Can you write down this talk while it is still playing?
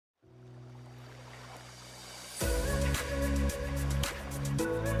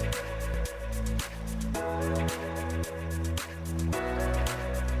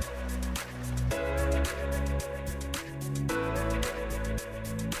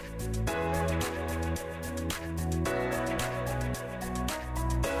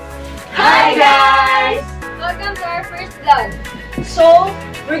vlog. So,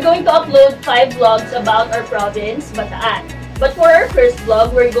 we're going to upload 5 vlogs about our province, Bataan. But for our first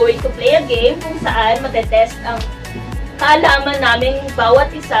vlog, we're going to play a game kung saan matetest ang kaalaman namin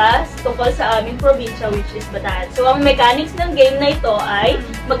bawat isa tungkol sa aming probinsya, which is Bataan. So, ang mechanics ng game na ito ay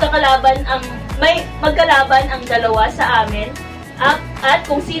magkalaban ang dalawa sa amin at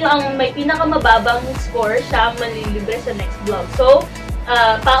kung sino ang may pinakamababang score, siya ang manlilibre sa next vlog. So,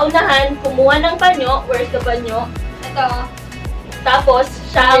 paunahan, kumuha ng panyo. Where's the panyo? Ito. Tapos,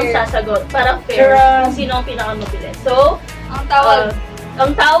 siya ang sasagot. Para fair kung sino ang pinakamabilis. So,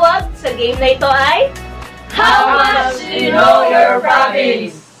 ang tawag sa game na ito ay How much do you know your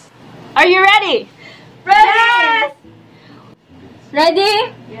province? Are you ready? Ready? Ready?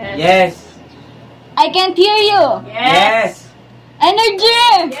 Yes. Yes. I can't hear you. Yes.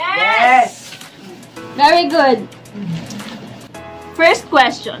 Energy! Yes. Very good. First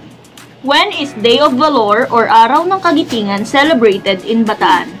question. When is Day of Valor or Araw ng Kagitingan celebrated in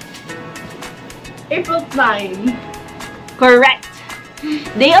Bataan? April 9. Correct.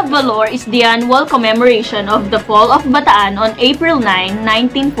 Day of Valor is the annual commemoration of the fall of Bataan on April 9,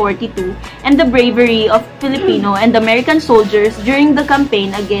 1942 and the bravery of Filipino and American soldiers during the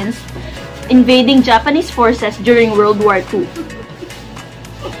campaign against invading Japanese forces during World War II.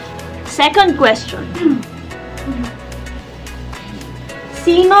 Second question.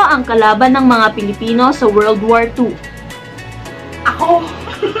 Sino ang kalaban ng mga Pilipino sa World War II? Ako!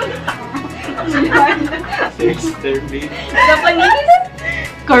 Japanese?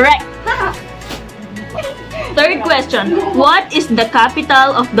 Correct. Third question. What is the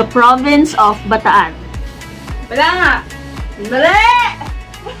capital of the province of Bataan? Wala nga! Mali!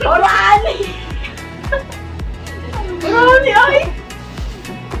 Orani! Orani, ay!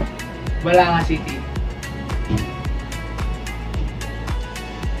 Balanga City.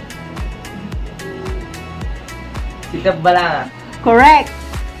 City of Balanga. Correct.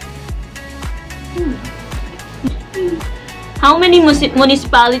 How many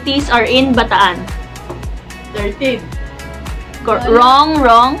municipalities are in Bataan? 13.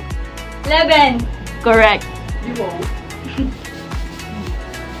 Wrong. 11. Correct.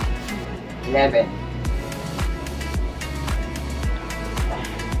 11.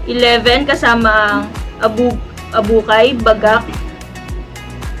 11 kasama ang Abukay, Bagak,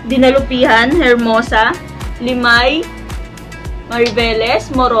 Dinalupihan, Hermosa, Limay,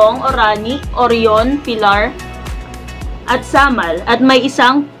 Mariveles, Morong, Orani, Orion, Pilar, at Samal. At may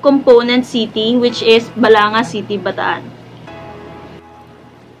isang component city which is Balanga City, Bataan.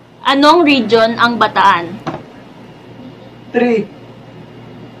 Anong region ang Bataan? 3.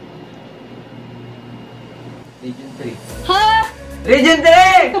 Region 3. Ha? Region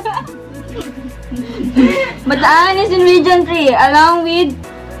 3! Bataan is in Region 3 along with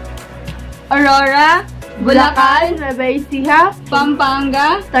Aurora, Bulacan, Nueva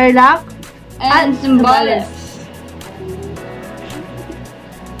Pampanga, Tarlac, and Zambales.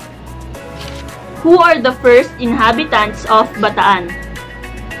 Who are the first inhabitants of Bataan?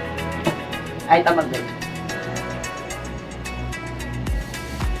 Ay, tamag din.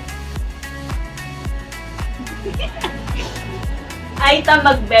 Aita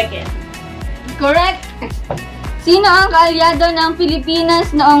Magbeken. Correct. Sino ang kaalyado ng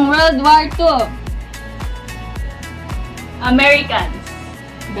Pilipinas noong World War II? Americans.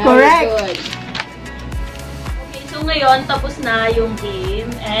 Very Correct. good. Okay, so ngayon tapos na yung game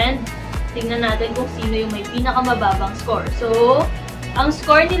and tingnan natin kung sino yung may pinakamababang score. So, ang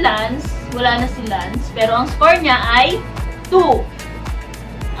score ni Lance, wala na si Lance, pero ang score niya ay 2.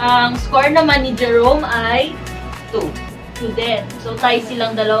 Ang score naman ni Jerome ay 2. 2 din. So, tie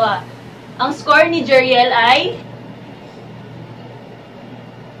silang dalawa. Ang score ni Jeriel ay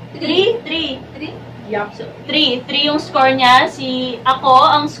 3. 3. Yup. So, 3 yung score niya. Ako,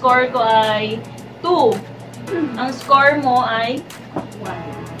 ang score ko ay 2. Ang score mo ay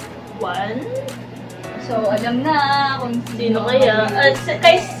 1. So, alam na kung Sino kaya?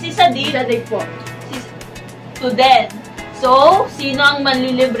 Si Sadiq. Sadik po. 2 din. So, sino ang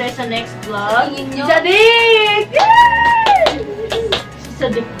manlilibre sa next vlog? tingin nyo. Sadik! Si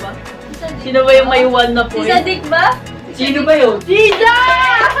Sadiq ba? Sino ba yung may 1 na Si point? Sadik ba? Sino ba yun? Tita!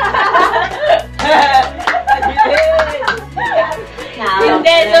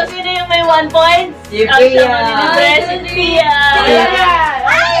 Hindi. So, sino yung may 1 point? Si Ang Pia. siya manlilibre, si Pia.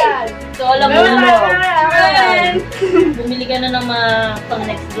 Ayan! So, alam mo Ayan! na. Bumili ka na ng mga pang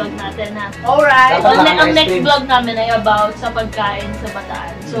next vlog natin, ha? Alright. Dapat- Ang ice next cream. vlog namin ay about sa pagkain sa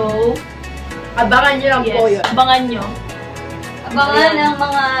Bataan. So, Abangan nyo lang po yun. abangan nyo. Abangan ang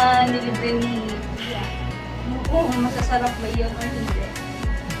mga nilibre ni Pia. Kung masasarap ba yun or hindi.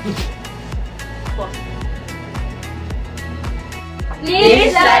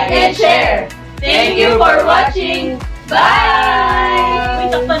 Please like and share. Thank you for watching. Bye! Uy,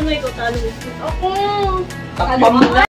 takpan mo ikaw talo. Ako. Takpan mo na.